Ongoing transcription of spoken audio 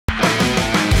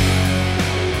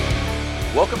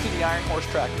Welcome to the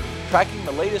Ironhorse Tracker, tracking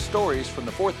the latest stories from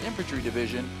the 4th Infantry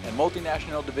Division and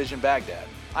Multinational Division Baghdad.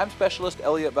 I'm Specialist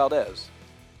Elliot Valdez.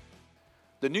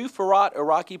 The new Furat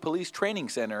Iraqi Police Training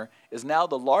Center is now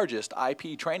the largest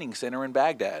IP training center in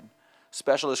Baghdad.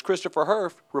 Specialist Christopher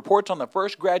Herff reports on the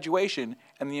first graduation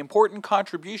and the important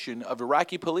contribution of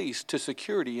Iraqi police to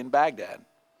security in Baghdad.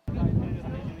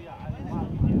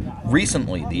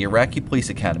 Recently, the Iraqi Police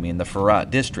Academy in the Furat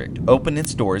district opened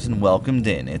its doors and welcomed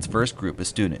in its first group of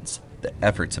students. The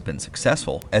efforts have been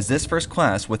successful, as this first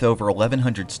class with over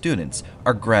 1,100 students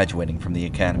are graduating from the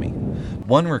academy.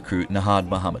 One recruit, Nahad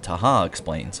Muhammad Taha,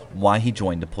 explains why he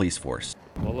joined the police force.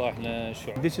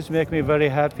 This is make me very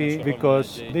happy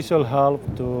because this will help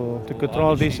to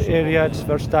control this area. It's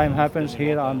first time happens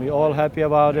here and we all happy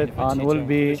about it, and will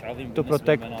be to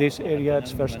protect this area.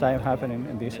 It's first time happening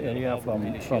in this area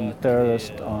from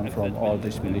terrorists and from all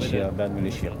this militia, bad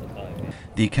militia.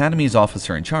 The Academy's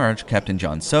officer in charge, Captain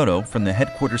John Soto, from the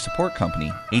Headquarters Support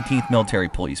Company, 18th Military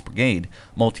Police Brigade,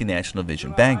 Multinational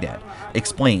Division Baghdad,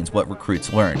 explains what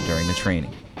recruits learned during the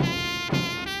training.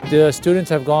 The students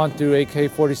have gone through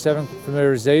AK-47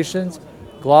 familiarizations,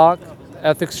 Glock,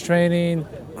 ethics training,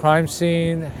 crime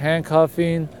scene,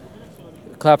 handcuffing,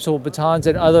 collapsible batons,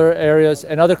 and other areas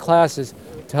and other classes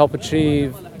to help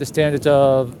achieve the standards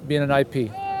of being an IP.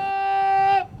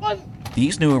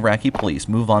 These new Iraqi police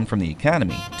move on from the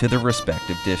academy to their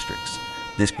respective districts.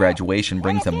 This graduation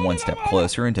brings them one step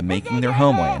closer into making their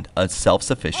homeland a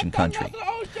self-sufficient country.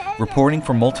 Reporting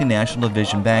for Multinational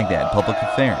Division Baghdad Public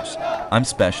Affairs, I'm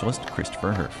Specialist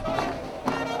Christopher Herff.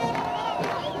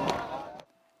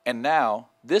 And now,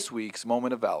 this week's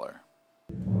Moment of Valor.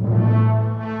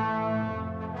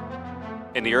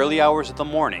 In the early hours of the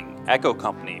morning, Echo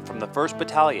Company from the 1st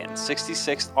Battalion,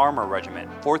 66th Armor Regiment,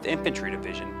 4th Infantry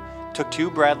Division, took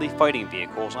 2 Bradley fighting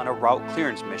vehicles on a route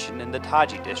clearance mission in the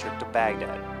Taji district of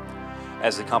Baghdad.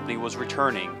 As the company was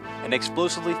returning, an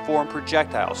explosively formed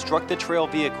projectile struck the trail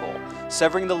vehicle,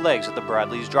 severing the legs of the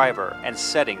Bradley's driver and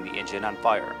setting the engine on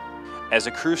fire. As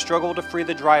the crew struggled to free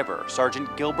the driver,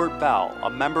 Sergeant Gilbert Valle, a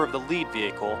member of the lead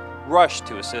vehicle, rushed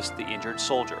to assist the injured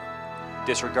soldier.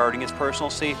 Disregarding his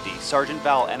personal safety, Sergeant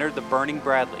Valle entered the burning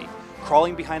Bradley,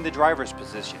 crawling behind the driver's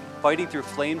position, fighting through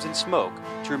flames and smoke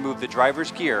to remove the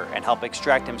driver's gear and help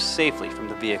extract him safely from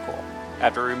the vehicle.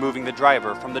 After removing the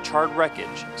driver from the charred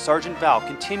wreckage, Sergeant Valle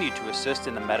continued to assist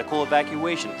in the medical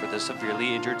evacuation for the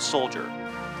severely injured soldier.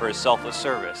 For his selfless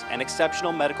service and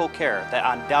exceptional medical care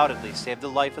that undoubtedly saved the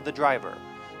life of the driver,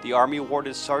 the Army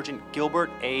awarded Sergeant Gilbert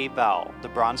A. Valle the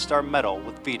Bronze Star Medal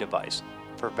with V device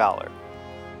for valor.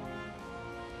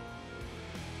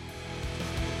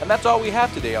 And that's all we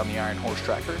have today on the Ironhorse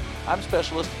Tracker. I'm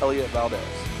Specialist Elliot Valdez.